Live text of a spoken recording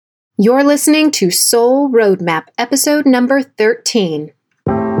You're listening to Soul Roadmap, episode number 13.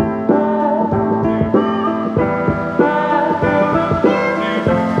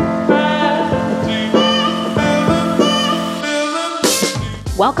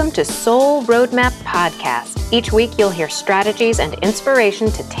 Welcome to Soul Roadmap Podcast. Each week you'll hear strategies and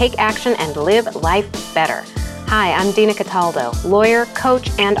inspiration to take action and live life better. Hi, I'm Dina Cataldo, lawyer,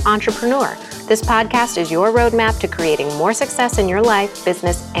 coach, and entrepreneur. This podcast is your roadmap to creating more success in your life,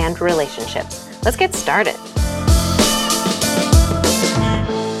 business, and relationships. Let's get started.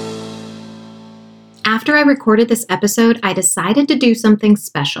 After I recorded this episode, I decided to do something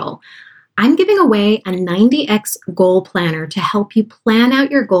special. I'm giving away a 90X goal planner to help you plan out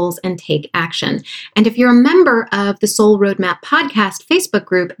your goals and take action. And if you're a member of the Soul Roadmap Podcast Facebook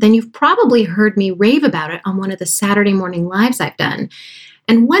group, then you've probably heard me rave about it on one of the Saturday morning lives I've done.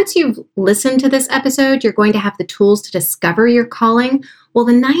 And once you've listened to this episode, you're going to have the tools to discover your calling. Well,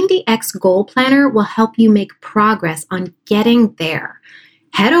 the 90X Goal Planner will help you make progress on getting there.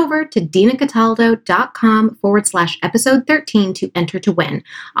 Head over to dinacataldo.com/episode 13 to enter to win.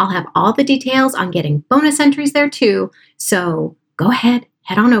 I'll have all the details on getting bonus entries there too. So go ahead,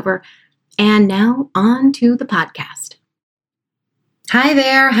 head on over. And now on to the podcast. Hi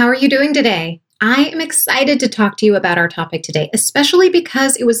there, how are you doing today? I am excited to talk to you about our topic today, especially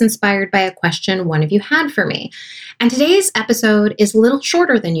because it was inspired by a question one of you had for me. And today's episode is a little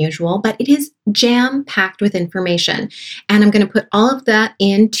shorter than usual, but it is jam-packed with information. And I'm going to put all of that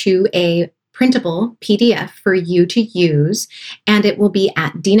into a printable PDF for you to use, and it will be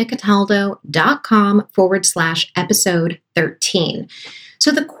at dinacataldo.com/episode 13.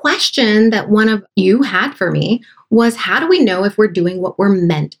 So the question that one of you had for me was, how do we know if we're doing what we're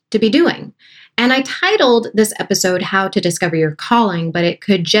meant to be doing? And I titled this episode, How to Discover Your Calling, but it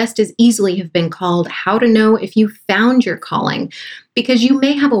could just as easily have been called How to Know If You Found Your Calling, because you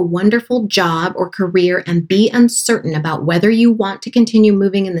may have a wonderful job or career and be uncertain about whether you want to continue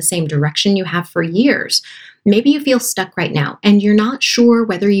moving in the same direction you have for years. Maybe you feel stuck right now and you're not sure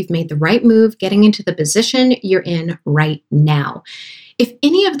whether you've made the right move getting into the position you're in right now. If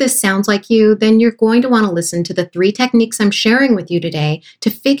any of this sounds like you, then you're going to want to listen to the 3 techniques I'm sharing with you today to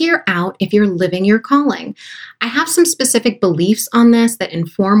figure out if you're living your calling. I have some specific beliefs on this that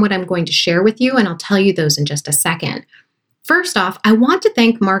inform what I'm going to share with you, and I'll tell you those in just a second. First off, I want to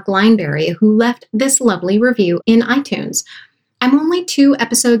thank Mark Lineberry, who left this lovely review in iTunes. I'm only 2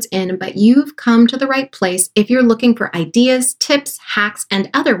 episodes in, but you've come to the right place if you're looking for ideas, tips, hacks,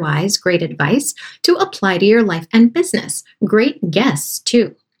 and otherwise great advice to apply to your life and business. Great guests,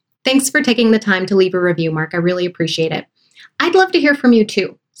 too. Thanks for taking the time to leave a review, Mark. I really appreciate it. I'd love to hear from you,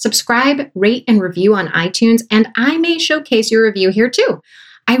 too. Subscribe, rate, and review on iTunes, and I may showcase your review here, too.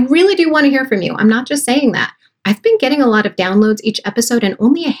 I really do want to hear from you. I'm not just saying that. I've been getting a lot of downloads each episode and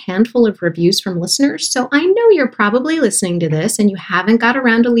only a handful of reviews from listeners, so I know you're probably listening to this and you haven't got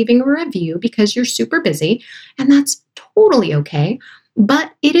around to leaving a review because you're super busy, and that's totally okay,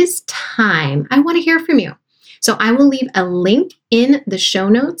 but it is time. I want to hear from you. So I will leave a link in the show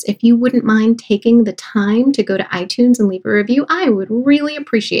notes. If you wouldn't mind taking the time to go to iTunes and leave a review, I would really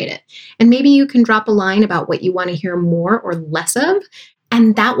appreciate it. And maybe you can drop a line about what you want to hear more or less of,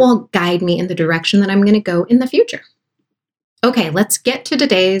 and that will guide me in the direction that I'm going to go in the future. Okay, let's get to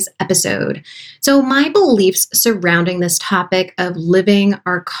today's episode. So my beliefs surrounding this topic of living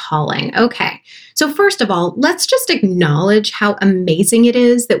our calling. Okay, so first of all, let's just acknowledge how amazing it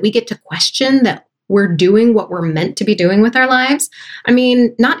is that we get to question that we're doing what we're meant to be doing with our lives. I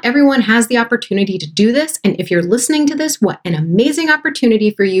mean, not everyone has the opportunity to do this. And if you're listening to this, what an amazing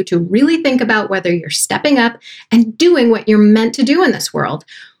opportunity for you to really think about whether you're stepping up and doing what you're meant to do in this world.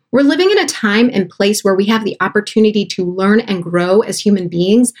 We're living in a time and place where we have the opportunity to learn and grow as human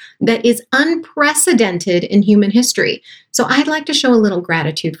beings that is unprecedented in human history. So I'd like to show a little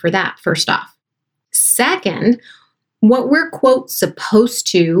gratitude for that, first off. Second, what we're, quote, supposed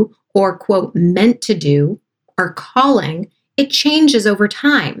to or, quote, meant to do, our calling, it changes over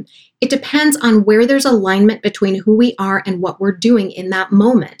time. It depends on where there's alignment between who we are and what we're doing in that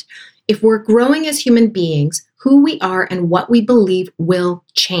moment. If we're growing as human beings, who we are and what we believe will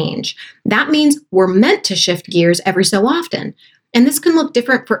change. That means we're meant to shift gears every so often. And this can look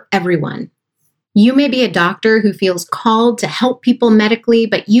different for everyone. You may be a doctor who feels called to help people medically,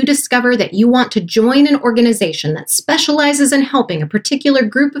 but you discover that you want to join an organization that specializes in helping a particular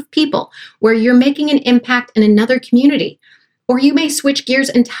group of people where you're making an impact in another community. Or you may switch gears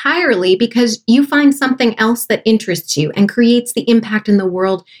entirely because you find something else that interests you and creates the impact in the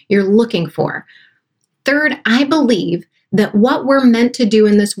world you're looking for. Third, I believe that what we're meant to do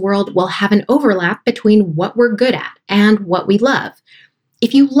in this world will have an overlap between what we're good at and what we love.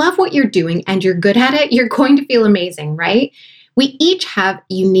 If you love what you're doing and you're good at it, you're going to feel amazing, right? We each have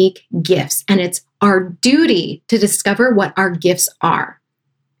unique gifts, and it's our duty to discover what our gifts are.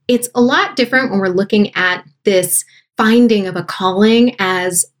 It's a lot different when we're looking at this finding of a calling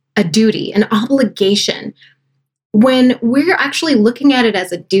as a duty, an obligation. When we're actually looking at it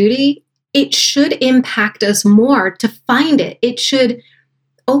as a duty, it should impact us more to find it. It should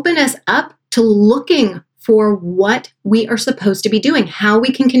open us up to looking for what we are supposed to be doing, how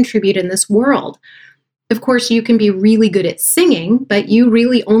we can contribute in this world. Of course, you can be really good at singing, but you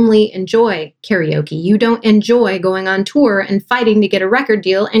really only enjoy karaoke. You don't enjoy going on tour and fighting to get a record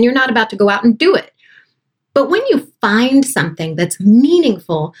deal, and you're not about to go out and do it. But when you find something that's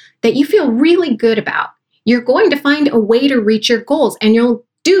meaningful, that you feel really good about, you're going to find a way to reach your goals, and you'll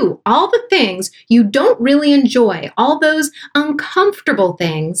do all the things you don't really enjoy, all those uncomfortable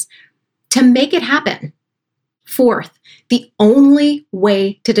things, to make it happen. Fourth, the only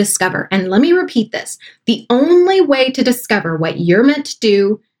way to discover, and let me repeat this, the only way to discover what you're meant to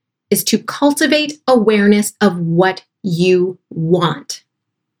do is to cultivate awareness of what you want.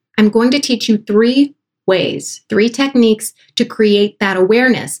 I'm going to teach you 3 ways, 3 techniques to create that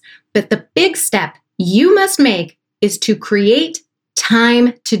awareness. But the big step you must make is to create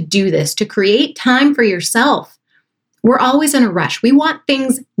time to do this, to create time for yourself. We're always in a rush. We want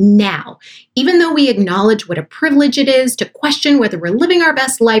things now. Even though we acknowledge what a privilege it is to question whether we're living our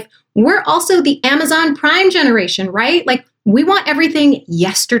best life, we're also the Amazon Prime generation, right? Like, we want everything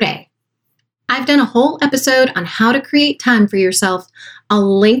yesterday. I've done a whole episode on how to create time for yourself.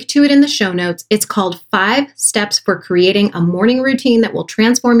 I'll link to it in the show notes. It's called 5 Steps for Creating a Morning Routine That Will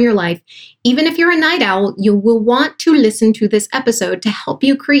Transform Your Life. Even if you're a night owl, you will want to listen to this episode to help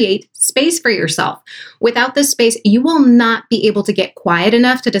you create space for yourself. Without this space, you will not be able to get quiet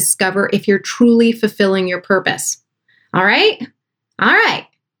enough to discover if you're truly fulfilling your purpose. All right? All right.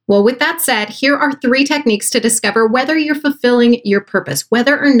 Well, with that said, here are 3 techniques to discover whether you're fulfilling your purpose,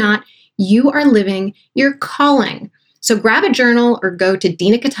 whether or not you are living your calling. So grab a journal or go to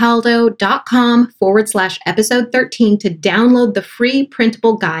dinacataldo.com/episode 13 to download the free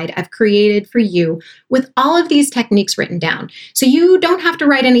printable guide I've created for you with all of these techniques written down. So you don't have to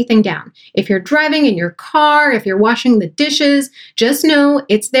write anything down. If you're driving in your car, if you're washing the dishes, just know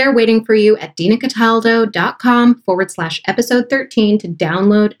it's there waiting for you at dinacataldo.com/episode 13 to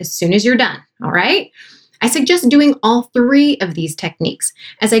download as soon as you're done. All right? I suggest doing all 3 of these techniques.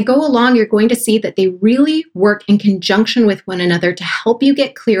 As I go along, you're going to see that they really work in conjunction with one another to help you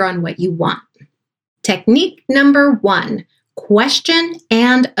get clear on what you want. Technique number 1, question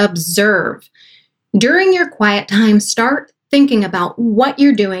and observe. During your quiet time, start thinking about what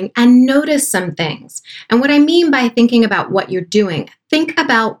you're doing and notice some things. And what I mean by thinking about what you're doing, think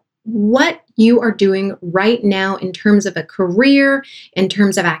about what you are doing right now in terms of a career, in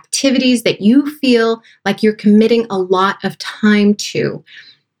terms of activities that you feel like you're committing a lot of time to.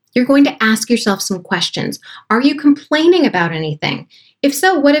 You're going to ask yourself some questions. Are you complaining about anything? If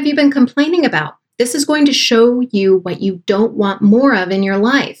so, what have you been complaining about? This is going to show you what you don't want more of in your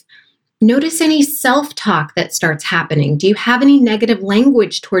life. Notice any self-talk that starts happening. Do you have any negative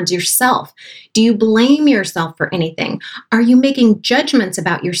language towards yourself? Do you blame yourself for anything? Are you making judgments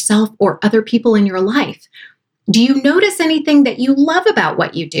about yourself or other people in your life? Do you notice anything that you love about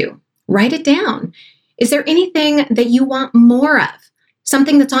what you do? Write it down. Is there anything that you want more of?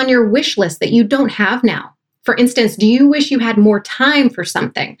 Something that's on your wish list that you don't have now? For instance, do you wish you had more time for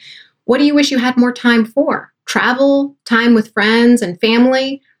something? What do you wish you had more time for? Travel, time with friends and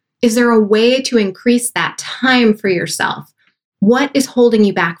family? Is there a way to increase that time for yourself? What is holding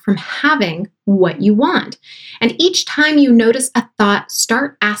you back from having what you want? And each time you notice a thought,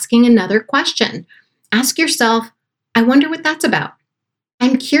 start asking another question. Ask yourself, I wonder what that's about.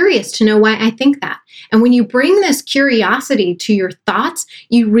 I'm curious to know why I think that. And when you bring this curiosity to your thoughts,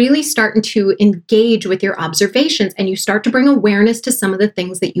 you really start to engage with your observations and you start to bring awareness to some of the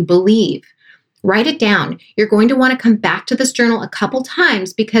things that you believe. Write it down. You're going to want to come back to this journal a couple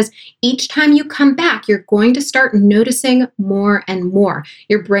times because each time you come back, you're going to start noticing more and more.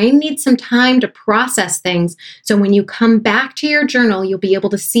 Your brain needs some time to process things. So when you come back to your journal, you'll be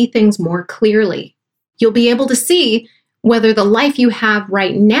able to see things more clearly. You'll be able to see whether the life you have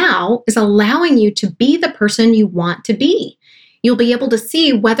right now is allowing you to be the person you want to be. You'll be able to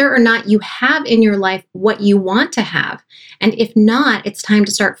see whether or not you have in your life what you want to have. And if not, it's time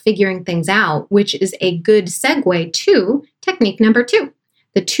to start figuring things out, which is a good segue to technique number 2,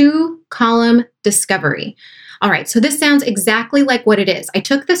 the 2-column discovery. All right, so this sounds exactly like what it is. I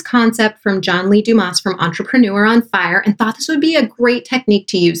took this concept from John Lee Dumas from Entrepreneur on Fire and thought this would be a great technique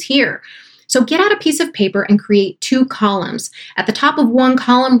to use here. So get out a piece of paper and create 2 columns. At the top of one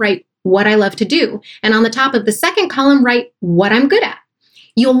column, write what I love to do. And on the top of the second column, write what I'm good at.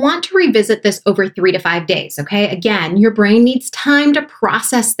 You'll want to revisit this over 3 to 5 days, okay? Again, your brain needs time to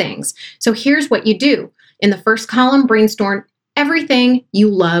process things. So here's what you do. In the first column, brainstorm everything you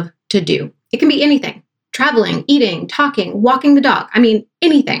love to do. It can be anything: traveling, eating, talking, walking the dog.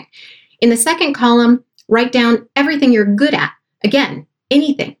 Anything. In the second column, write down everything you're good at. Again,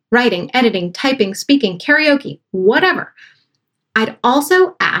 anything: writing, editing, typing, speaking, karaoke, whatever. I'd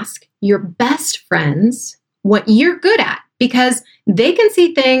also ask your best friends what you're good at, because they can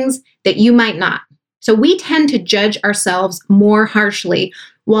see things that you might not. So we tend to judge ourselves more harshly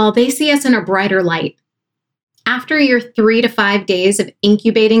while they see us in a brighter light. After your 3 to 5 days of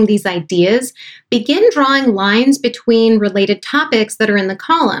incubating these ideas, begin drawing lines between related topics that are in the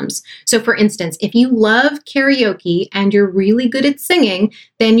columns. So for instance, if you love karaoke and you're really good at singing,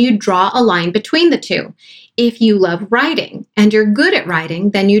 then you draw a line between the two. If you love writing and you're good at writing,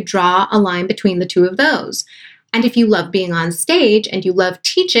 then you draw a line between the two of those. And if you love being on stage and you love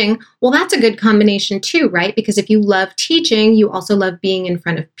teaching, well, that's a good combination too, right? Because if you love teaching, you also love being in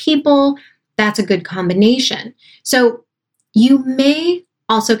front of people. That's a good combination. So you may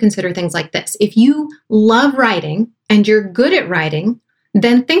also consider things like this. If you love writing and you're good at writing,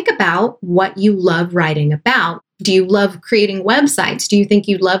 then think about what you love writing about. Do you love creating websites? Do you think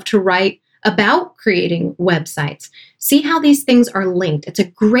you'd love to write about creating websites? See how these things are linked. It's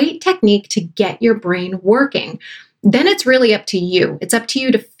a great technique to get your brain working. Then it's really up to you. It's up to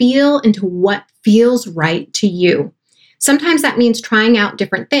you to feel into what feels right to you. Sometimes that means trying out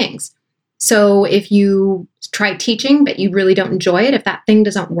different things. So if you try teaching, but you really don't enjoy it, if that thing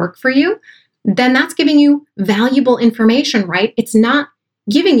doesn't work for you, then that's giving you valuable information, right? It's not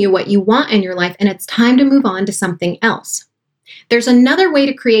giving you what you want in your life, and it's time to move on to something else. There's another way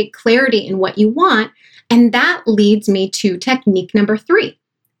to create clarity in what you want, and that leads me to technique number 3,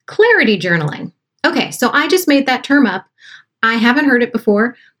 clarity journaling. Okay, so I just made that term up. I haven't heard it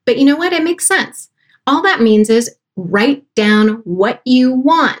before, but you know what? It makes sense. All that means is write down what you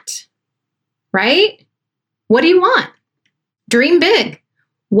want. Right? What do you want? Dream big.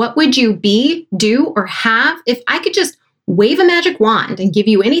 What would you be, do, or have if I could just wave a magic wand and give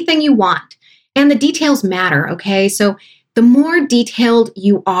you anything you want? And the details matter, okay? So the more detailed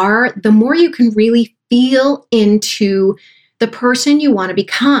you are, the more you can really feel into the person you want to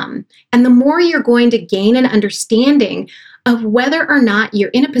become. And the more you're going to gain an understanding of whether or not you're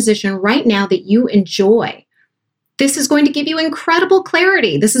in a position right now that you enjoy. This is going to give you incredible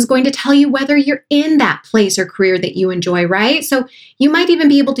clarity. This is going to tell you whether you're in that place or career that you enjoy, right? So you might even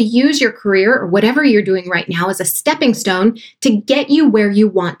be able to use your career or whatever you're doing right now as a stepping stone to get you where you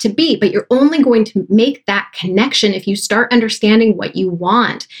want to be. But you're only going to make that connection if you start understanding what you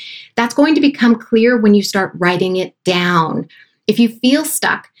want. That's going to become clear when you start writing it down. If you feel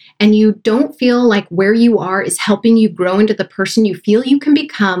stuck and you don't feel like where you are is helping you grow into the person you feel you can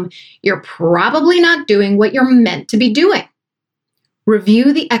become, you're probably not doing what you're meant to be doing.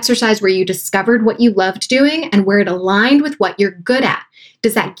 Review the exercise where you discovered what you loved doing and where it aligned with what you're good at.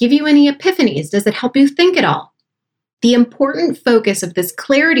 Does that give you any epiphanies? Does it help you think at all? The important focus of this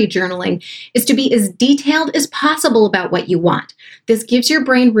clarity journaling is to be as detailed as possible about what you want. This gives your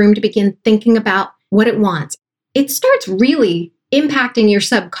brain room to begin thinking about what it wants. It starts really impacting your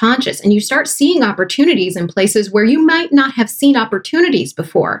subconscious, and you start seeing opportunities in places where you might not have seen opportunities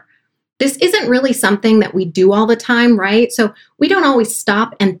before. This isn't really something that we do all the time, right? So we don't always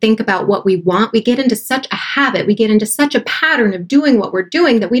stop and think about what we want. We get into such a habit, we get into such a pattern of doing what we're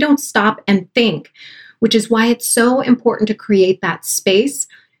doing that we don't stop and think, which is why it's so important to create that space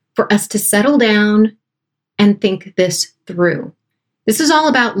for us to settle down and think this through. This is all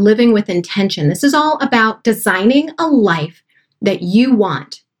about living with intention. This is all about designing a life that you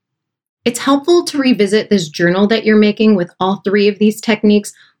want. It's helpful to revisit this journal that you're making with all 3 of these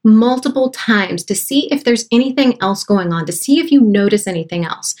techniques multiple times to see if there's anything else going on, to see if you notice anything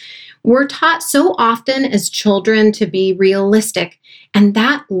else. We're taught so often as children to be realistic, and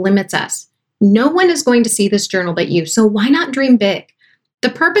that limits us. No one is going to see this journal but you, so why not dream big? The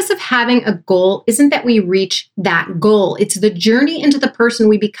purpose of having a goal isn't that we reach that goal. It's the journey into the person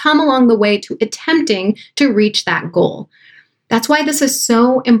we become along the way to attempting to reach that goal. That's why this is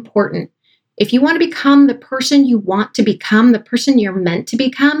so important. If you want to become the person you want to become, the person you're meant to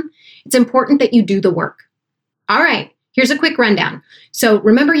become, it's important that you do the work. All right, here's a quick rundown. So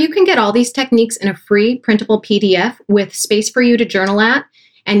remember, you can get all these techniques in a free printable PDF with space for you to journal at.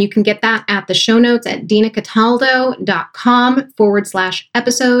 And you can get that at the show notes at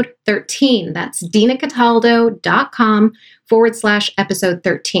dinacataldo.com/episode 13. That's dinacataldo.com/episode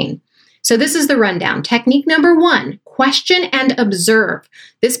 13. So this is the rundown. Technique number 1, question and observe.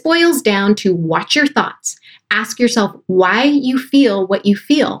 This boils down to watch your thoughts. Ask yourself why you feel what you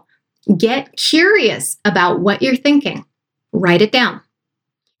feel. Get curious about what you're thinking. Write it down.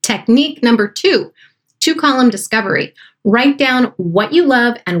 Technique number 2, 2-column discovery. Write down what you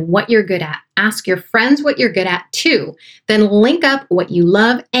love and what you're good at. Ask your friends what you're good at too. Then link up what you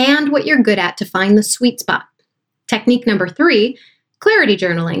love and what you're good at to find the sweet spot. Technique number 3, clarity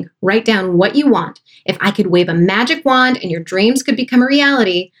journaling. Write down what you want. If I could wave a magic wand and your dreams could become a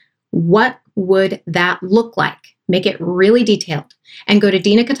reality, what would that look like? Make it really detailed. And go to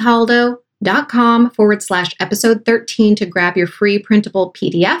dinacataldo.com/episode 13 to grab your free printable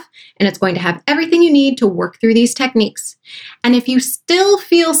PDF. And it's going to have everything you need to work through these techniques. And if you still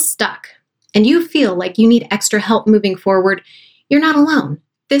feel stuck and you feel like you need extra help moving forward, you're not alone.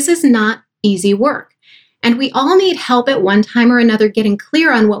 This is not easy work. And we all need help at one time or another getting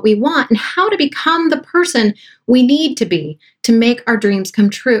clear on what we want and how to become the person we need to be to make our dreams come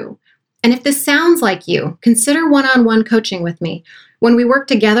true. And if this sounds like you, consider one-on-one coaching with me. When we work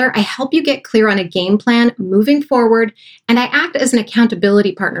together, I help you get clear on a game plan moving forward, and I act as an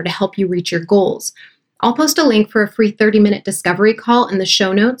accountability partner to help you reach your goals. I'll post a link for a free 30-minute discovery call in the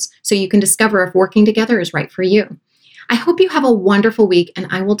show notes so you can discover if working together is right for you. I hope you have a wonderful week, and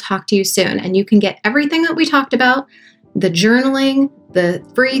I will talk to you soon. And you can get everything that we talked about, the journaling, the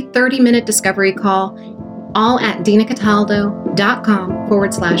free 30-minute discovery call, all at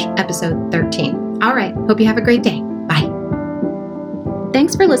dinacataldo.com/episode 13. All right. Hope you have a great day. Bye.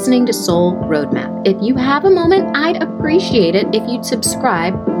 Thanks for listening to Soul Roadmap. If you have a moment, I'd appreciate it if you'd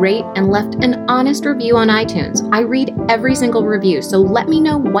subscribe, rate, and left an honest review on iTunes. I read every single review, so let me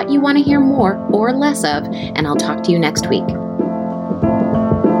know what you want to hear more or less of, and I'll talk to you next week.